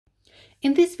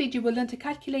In this video, we'll learn to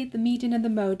calculate the median and the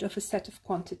mode of a set of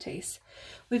quantities.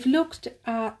 We've looked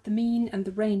at the mean and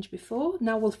the range before.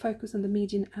 Now we'll focus on the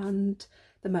median and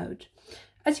the mode.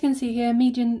 As you can see here,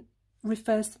 median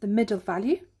refers to the middle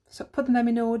value. So putting them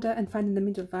in order and finding the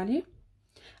middle value.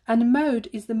 And mode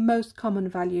is the most common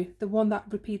value, the one that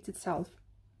repeats itself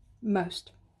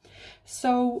most.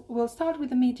 So we'll start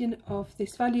with the median of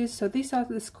these values. So these are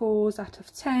the scores out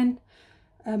of 10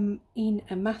 in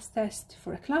a maths test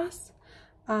for a class.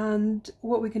 And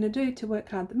what we're going to do to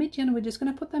work out the median, we're just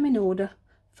going to put them in order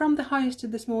from the highest to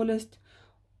the smallest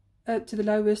to the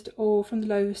lowest, or from the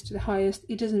lowest to the highest.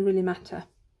 It doesn't really matter.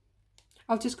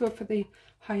 I'll just go for the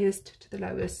highest to the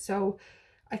lowest. So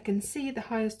I can see the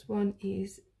highest one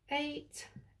is 8,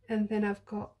 and then I've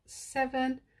got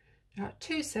 7. There are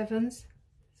 2 7s,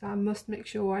 so I must make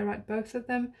sure I write both of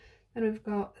them. Then we've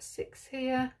got a 6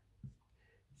 here,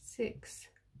 6,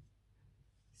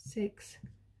 6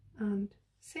 and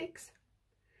 6,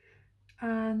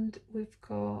 and we've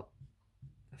got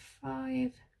a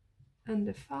 5 and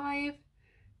a 5,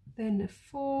 then a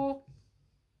 4,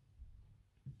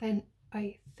 then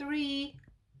a 3,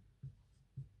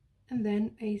 and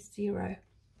then a 0.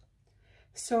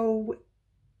 So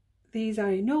these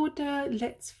are in order.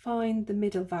 Let's find the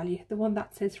middle value, the one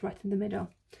that sits right in the middle.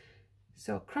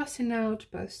 So crossing out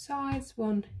both sides,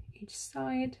 one each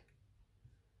side.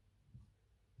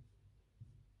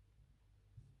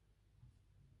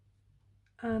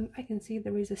 And I can see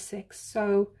there is a 6.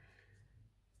 So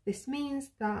this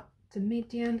means that the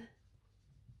median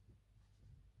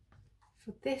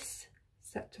for this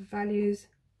set of values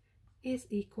is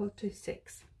equal to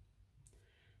 6.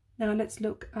 Now let's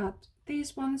look at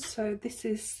these ones. So this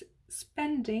is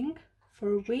spending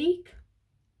for a week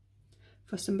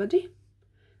for somebody.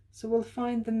 So we'll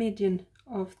find the median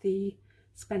of the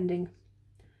spending.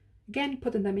 Again,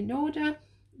 putting them in order.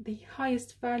 The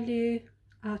highest value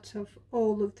out of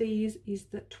all of these is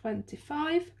the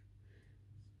 25.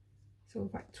 So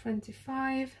we've got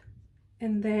 25,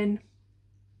 and then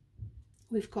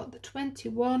we've got the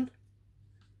 21.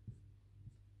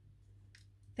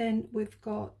 Then we've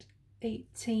got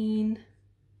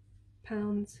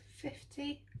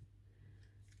 £18.50.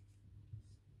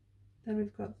 Then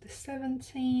we've got the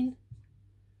 17,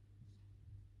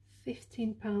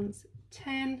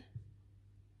 £15.10,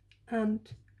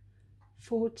 and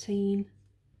 14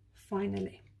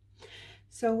 finally.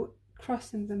 So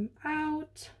crossing them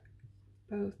out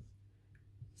both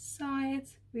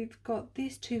sides, we've got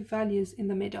these two values in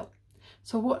the middle.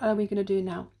 So what are we going to do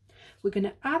now? We're going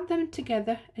to add them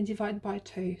together and divide by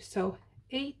 2. So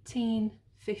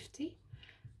 1850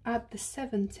 add the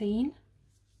 17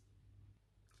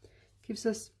 gives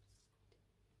us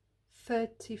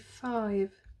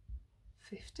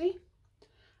 3550,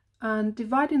 and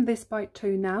dividing this by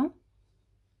 2 now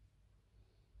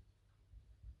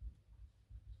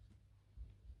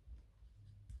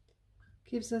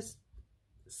gives us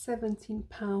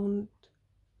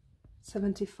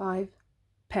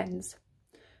 £17.75.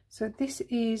 So this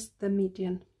is the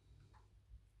median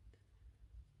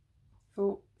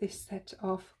for this set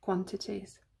of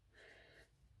quantities.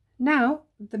 Now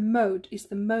the mode is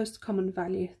the most common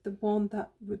value, the one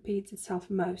that repeats itself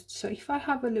most. So if I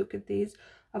have a look at these,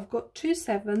 I've got 2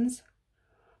 7s,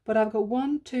 but I've got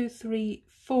 1, 2, 3,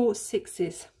 4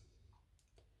 6s.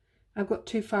 I've got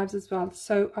 2 5s as well.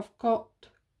 So I've got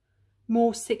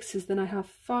more 6s than I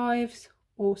have 5s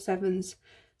or 7s.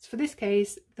 So for this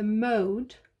case, the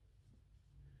mode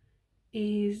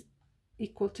is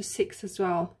equal to 6 as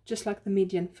well, just like the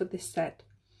median for this set.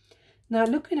 Now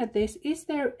looking at this, is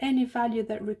there any value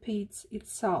that repeats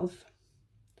itself?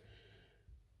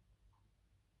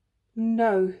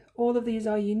 No, all of these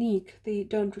are unique. They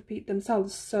don't repeat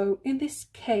themselves. So in this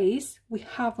case, we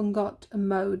haven't got a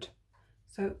mode.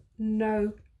 So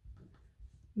no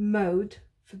mode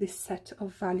for this set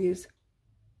of values.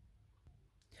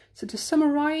 So to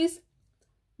summarize,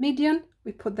 median,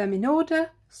 we put them in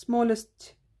order,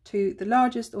 smallest to the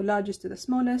largest or largest to the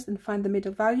smallest, and find the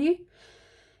middle value.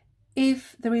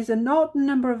 If there is an odd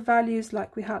number of values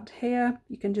like we had here,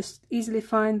 you can just easily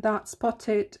find that, spot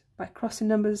it by crossing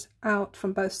numbers out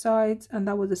from both sides, and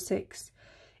that was a 6.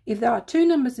 If there are 2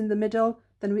 numbers in the middle,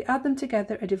 then we add them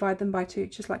together and divide them by 2,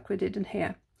 just like we did in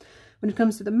here. When it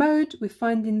comes to the mode, we're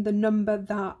finding the number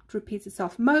that repeats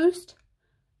itself most,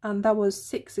 and that was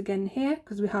 6 again here,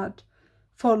 because we had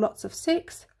 4 lots of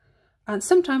 6. And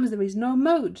sometimes there is no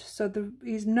mode, so there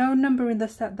is no number in the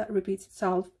set that repeats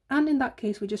itself, and in that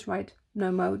case we just write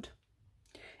no mode.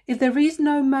 If there is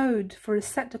no mode for a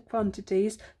set of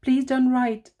quantities, please don't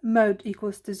write mode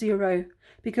equals to 0,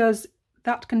 because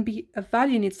that can be a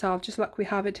value in itself, just like we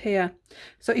have it here.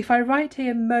 So if I write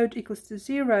here mode equals to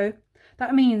 0,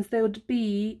 that means there would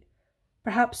be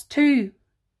perhaps 2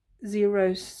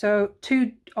 zeros. So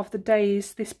 2 of the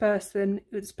days this person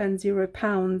would spend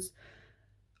 £0,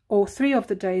 or 3 of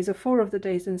the days, or 4 of the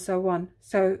days, and so on.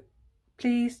 So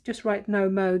please just write no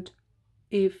mode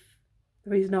if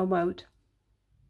there is no mode.